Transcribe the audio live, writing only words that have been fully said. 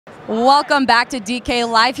Welcome back to DK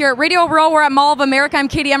Live here at Radio Row. We're at Mall of America. I'm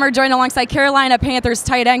Katie Emmer, joined alongside Carolina Panthers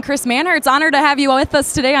tight end Chris Manhertz. Honored to have you with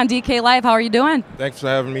us today on DK Live. How are you doing? Thanks for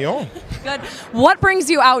having me on. Good. What brings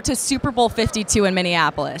you out to Super Bowl 52 in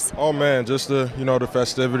Minneapolis? Oh man, just the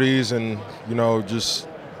festivities and just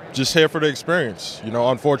here for the experience.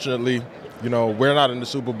 Unfortunately, we're not in the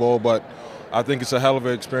Super Bowl, but I think it's a hell of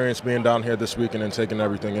an experience being down here this weekend and taking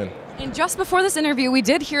everything in. And just before this interview, we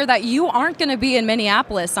did hear that you aren't going to be in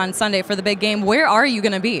Minneapolis on Sunday for the big game. Where are you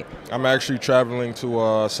going to be? I'm actually traveling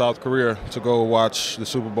to South Korea to go watch the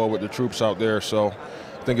Super Bowl with the troops out there. So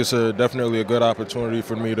I think it's definitely a good opportunity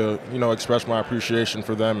for me to, express my appreciation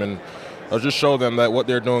for them and just show them that what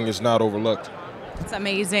they're doing is not overlooked. It's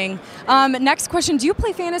amazing. Next question, do you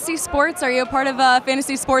play fantasy sports? Are you a part of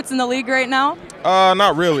fantasy sports in the league right now?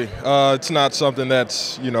 Not really. It's not something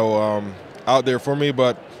that's, out there for me,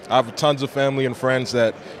 but I have tons of family and friends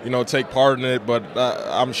that, take part in it, but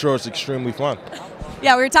I'm sure it's extremely fun.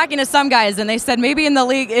 Yeah, we were talking to some guys, and they said maybe in the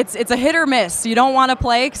league it's a hit or miss. You don't want to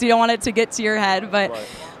play because you don't want it to get to your head. But right.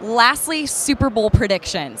 Lastly, Super Bowl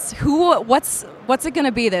predictions. What's it going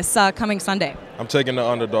to be this coming Sunday? I'm taking the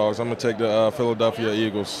underdogs. I'm going to take the Philadelphia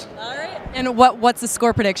Eagles. All right. And what's the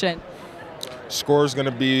score prediction? Score is going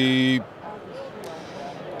to be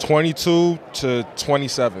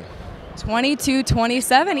 22-27.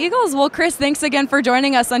 22-27 Eagles. Well, Chris, thanks again for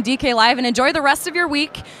joining us on DK Live, and enjoy the rest of your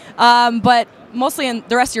week, but mostly in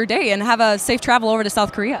the rest of your day, and have a safe travel over to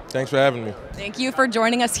South Korea. Thanks for having me. Thank you for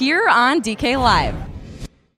joining us here on DK Live.